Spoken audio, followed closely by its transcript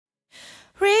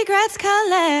Regrets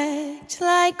collect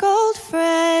like old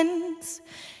friends,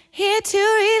 here to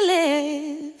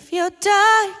relive your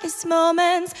darkest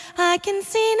moments. I can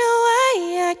see no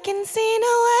way, I can see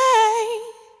no way.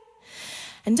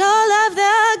 And all of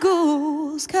the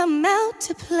ghouls come out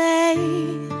to play.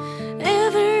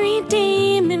 Every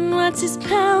demon wants his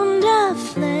pound of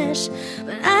flesh,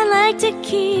 but I like to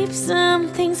keep some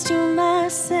things to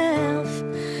myself.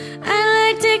 I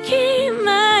like to keep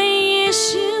my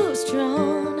issues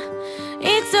drawn.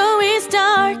 It's always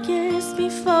darkest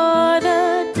before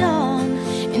the dawn.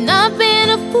 And I've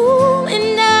been a fool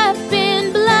and I've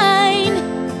been blind.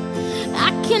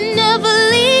 I can never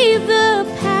leave the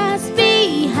past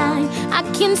behind. I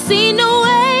can see no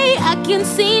way, I can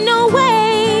see no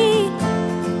way.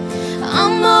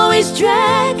 I'm always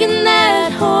dragging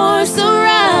that horse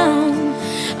around.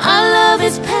 Our love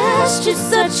is past just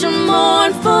such a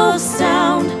mournful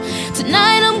sound.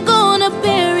 Tonight I'm gonna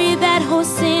bury that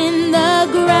horse in the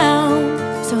ground.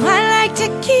 So I like to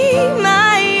keep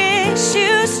my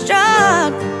issues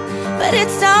strong, but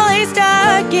it's always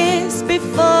darkest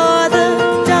before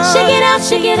the dawn. Shake it out,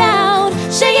 shake it out,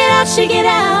 shake it out, shake it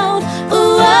out.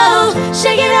 Ooh, oh,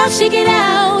 shake it out, shake it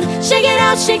out, shake it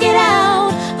out, shake it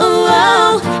out. Ooh,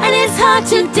 oh, and it's hard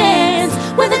to dance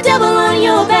with the devil on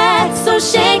your back, so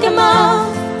shake him off.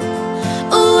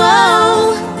 Ooh,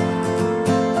 oh.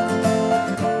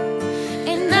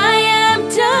 And I am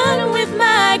done with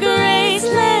my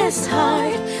graceless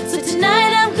heart, so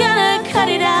tonight I'm gonna cut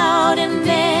it out and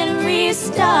then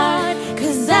restart.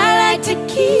 Cause I like to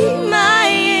keep my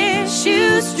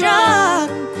issues strong.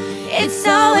 It's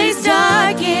always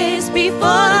darkest before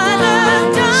the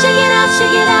dawn. Shake it out,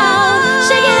 shake it out,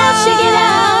 shake it out, shake it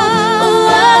out. Ooh,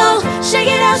 oh, shake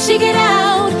it out, shake it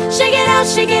out, shake it out,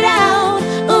 shake it out.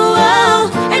 Ooh,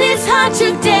 oh, and it's hard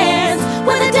to dance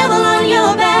with the devil on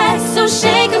your back, so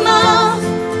shake him off.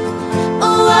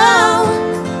 Ooh, oh,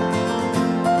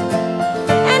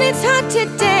 and it's hard to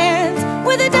dance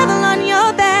with the devil on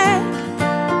your back.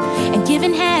 And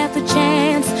given half a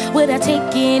chance, would I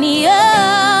take any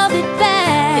of it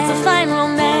back? It's a fine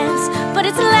romance, but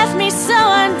it's left me so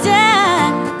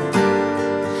undone.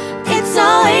 It's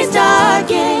always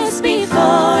darkest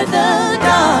before the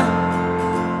dawn.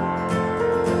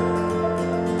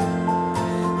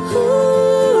 Ooh.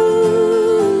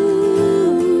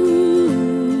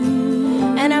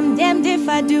 And I'm damned if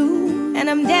I do, and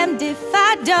I'm damned if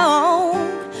I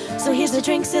don't. So here's the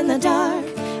drinks in the dark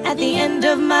at the end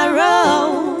of my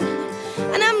road.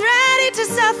 And I'm ready to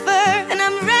suffer, and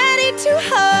I'm ready to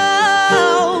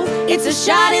hold. It's a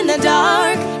shot in the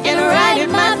dark and right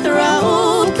in my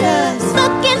throat. Cause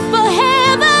looking for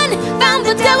heaven, found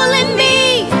the devil in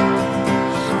me.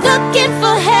 Looking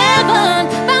for heaven,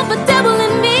 found the devil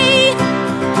in me.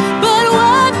 But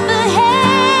what the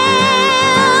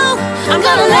hell? I'm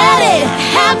gonna let it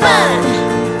happen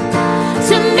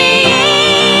to me.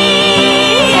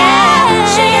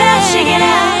 Shake it out, shake it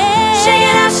out, shake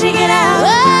it out, shake it out.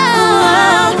 Whoa.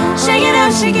 Shake it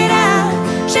out, shake it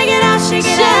out, shake it out, shake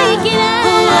it out. Shake it out.